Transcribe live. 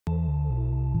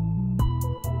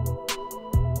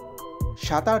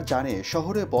সাঁতার জানে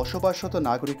শহরে বসবাসরত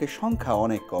নাগরিকের সংখ্যা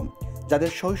অনেক কম।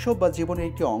 যাদের শৈশব বা জীবনের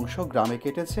একটি অংশ গ্রামে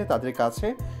কেটেছে তাদের কাছে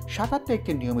সাঁতারটা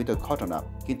একটি নিয়মিত ঘটনা,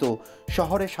 কিন্তু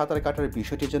শহরে সাঁতার কাটার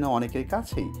বিষয়টি যেন অনেকের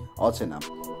কাছেই অচেনা।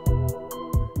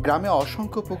 গ্রামে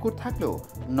অসংখ্য পুকুর থাকলেও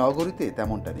নগরীতে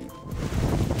তেমনটা নেই।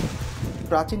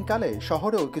 প্রাচীনকালে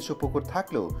শহরেও কিছু পুকুর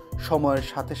থাকলেও সময়ের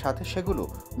সাথে সাথে সেগুলো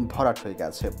ভরাট হয়ে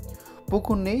গেছে।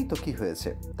 পুকুর নেই তো কি হয়েছে,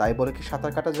 তাই বলে কি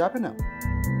সাঁতার কাটা যাবে না?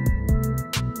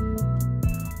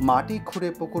 মাটি খুঁড়ে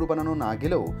পুকুর বানানো না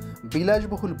গেলেও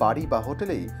বিলাসবহুল বাড়ি বা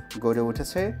হোটেলেই গড়ে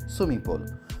উঠেছে সুইমিং পুল।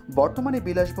 বর্তমানে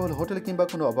বিলাসবহুল হোটেল কিংবা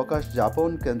কোনো অবকাশ যাপন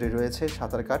কেন্দ্রে রয়েছে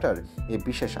সাঁতার কাটার এই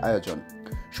বিশেষ আয়োজন।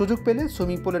 সুযোগ পেলে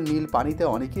সুইমিং পুলের নীল পানিতে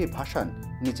অনেকেই ভাসান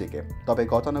নিজেকে। তবে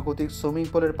গতানুগতিক সুইমিং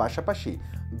পুলের পাশাপাশি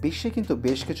বিশ্বে কিন্তু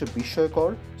বেশ কিছু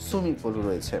বিস্ময়কর সুইমিং পুল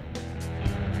রয়েছে।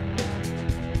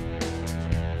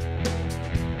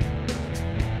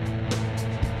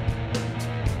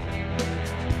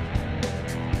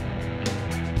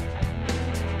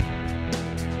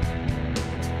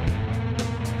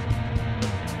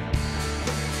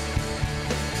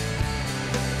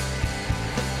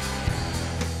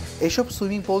 এসব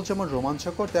সুইমিং পুল যেমন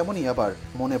রোমাঞ্চকর, তেমনই আবার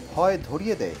মনে ভয়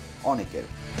ধরিয়ে দেয় অনেকের।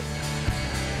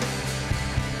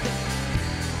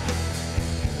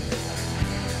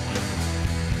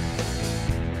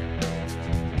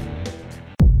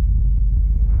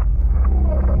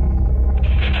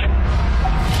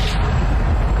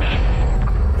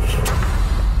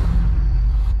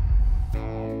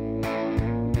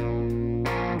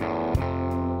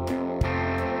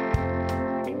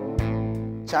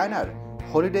 চায়নার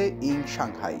হলিডে ইন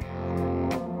সাংহাই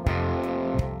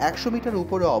 100 মিটার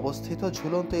উপরে অবস্থিত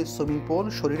ঝুলন্ত এই সুইমিং পুল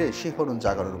শরীরে শিহরণ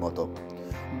জাগানোর মতো।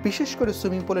 বিশেষ করে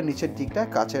সুইমিং পুলের নিচের দিকটা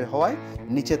কাচের হওয়ায়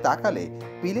নিচে তাকালে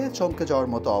পিলে চমকে যাওয়ার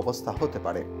মতো অবস্থা হতে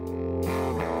পারে।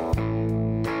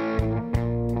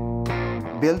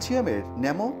 বেলজিয়ামের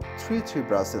নেমো 33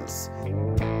 ব্রাসেলস।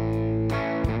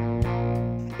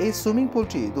 এই সুইমিং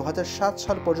পুলটি 2007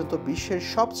 সাল পর্যন্ত বিশ্বের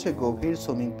সবচেয়ে গভীর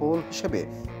সুইমিং পুল হিসেবে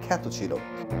খ্যাত ছিল।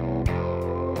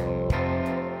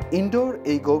 ইনডোর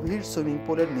এই গভীর সুইমিং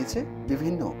পুলের নিচে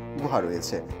বিভিন্ন গুহা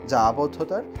রয়েছে, যা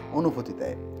আবদ্ধতার অনুভূতি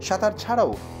দেয়। সাঁতার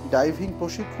ছাড়াও ডাইভিং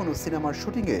প্রশিক্ষণ ও সিনেমার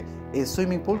শুটিংয়ে এই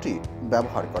সুইমিং পুলটি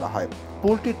ব্যবহার করা হয়।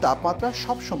 পুলটির তাপমাত্রা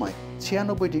সবসময়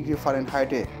 96 ডিগ্রি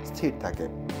ফারেনহাইটে স্থির থাকে।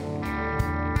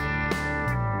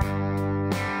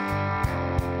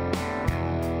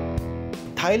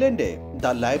 থাইল্যান্ডে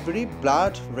দ্য লাইব্রেরি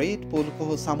ব্লাড রেড পুল কোহ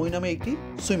সামুই নামে একটি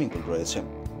সুইমিং পুল রয়েছে।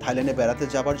 থাইল্যান্ডে বেড়াতে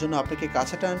যাবার জন্য আপনাকে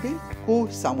কাছে টানবে কোহ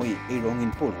সামুই এই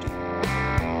রঙিন পুলটি।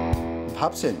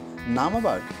 ভাবছেন নাম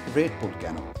আবার রেড পুল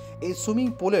কেন? এই সুইমিং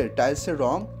পুলের টাইলসের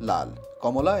রং লাল,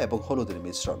 কমলা এবং হলুদের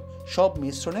মিশ্রণ। সব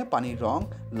মিশ্রণে পানির রং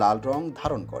লাল রং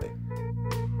ধারণ করে।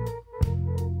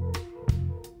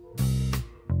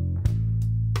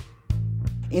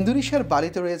 ইন্দোনেশিয়ার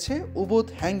বালিতে রয়েছে উবুদ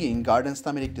হ্যাঙ্গিং গার্ডেন্স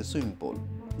নামের একটি সুইমিং পুল।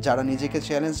 যারা নিজেকে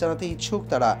চ্যালেঞ্জ জানাতে ইচ্ছুক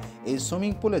তারা এই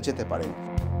সুইমিং পুলে যেতে পারেন।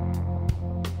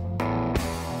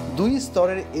 2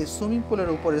 স্তরের এই সুইমিং পুলের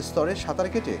উপরের স্তরে সাঁতার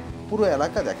কেটে পুরো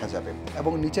এলাকা দেখা যাবে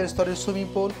এবং নিচের স্তরের সুইমিং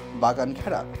পুল বাগান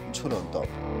ঘেরা ঝুলন্ত।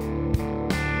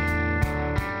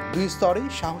 2 স্তরেই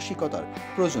সাহসিকতার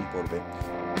প্রয়োজন পড়বে।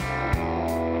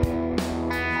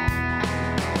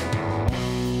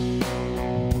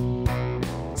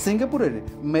 সিঙ্গাপুরের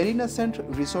মেরিনা সেন্ট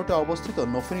রিসোর্টে অবস্থিত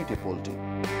নফিনিটি পুলটি।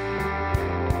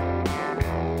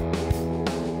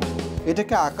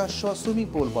 এটাকে আকাশ ছোঁয়া সুইমিং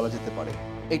পুল বলা যেতে পারে।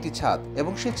 একটি ছাদ,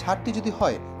 এবং সেই ছাদটি যদি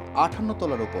হয় 58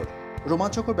 তলার উপর।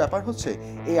 রোমাঞ্চকর ব্যাপার হচ্ছে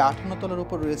এই 58 তলার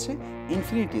উপর রয়েছে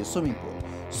ইনফিনিটি সুইমিং পুল।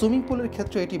 সুইমিং পুলের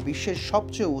ক্ষেত্রে এটি বিশ্বের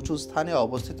সবচেয়ে উঁচু স্থানে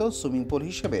অবস্থিত সুইমিং পুল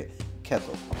হিসেবে খ্যাত।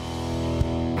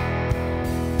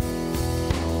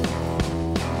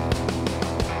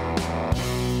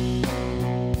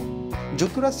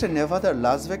 যুক্তরাষ্ট্রের নেভাদার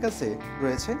লাস ভেগাসে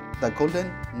রয়েছে the golden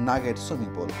nugget swimming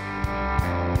pool.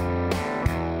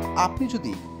 আপনি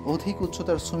যদি অধিক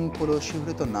উচ্চতার সুইমিং পুলও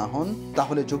শিহরিত না হন,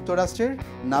 তাহলে যুক্তরাষ্ট্রের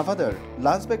নেভাদার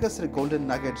লাস ভেগাসের গোল্ডেন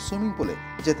নাগেট সুইমিং পুলে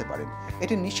যেতে পারেন।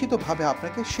 এটি নিশ্চিতভাবে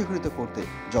আপনাকে শিহরিত করতে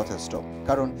যথেষ্ট,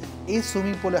 কারণ এই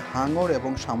সুইমিং পুলে হাঙর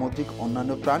এবং সামুদ্রিক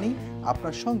অন্যান্য প্রাণী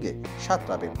আপনার সঙ্গে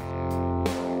সাঁতরাবে।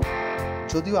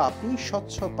 যদিও আপনি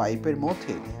স্বচ্ছ পাইপের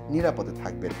মধ্যে নিরাপদে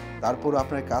থাকবেন, তারপর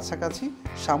আপনার কাছাকাছি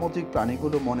সামুদ্রিক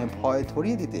প্রাণীগুলো মনে ভয়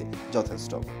ধরিয়ে দিতে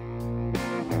যথেষ্ট।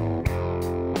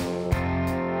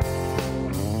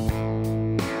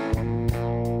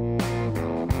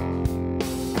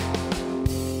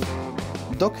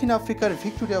 দক্ষিণ আফ্রিকার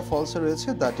ভিক্টোরিয়া ফলসে রয়েছে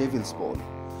দ্য ডেভিলস পুল।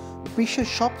 বিশ্বের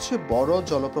সবচেয়ে বড়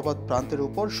জলপ্রপাত প্রান্তের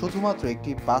উপর শুধুমাত্র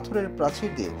একটি পাথরের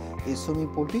প্রাচীর দিয়ে এই সুইমিং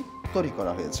পুলটি তৈরি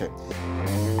করা হয়েছে।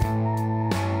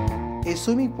 এই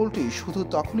সুইমিং পুলটি শুধু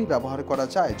তখনই ব্যবহার করা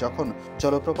যায় যখন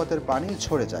জলপ্রপাতের পানি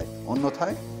ঝরে যায়,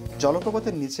 অন্যথায়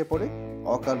জলপ্রপাতের নিচে পড়ে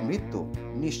অকাল মৃত্যু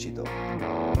নিশ্চিত।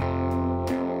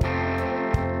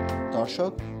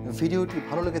 দর্শক, ভিডিওটি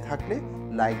ভালো লেগে থাকলে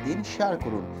লাইক দিন, শেয়ার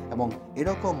করুন এবং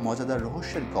এরকম মজাদার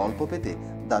রহস্যের গল্প পেতে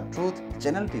দ্য ট্রুথ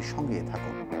চ্যানেলটির সঙ্গে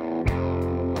থাকুন।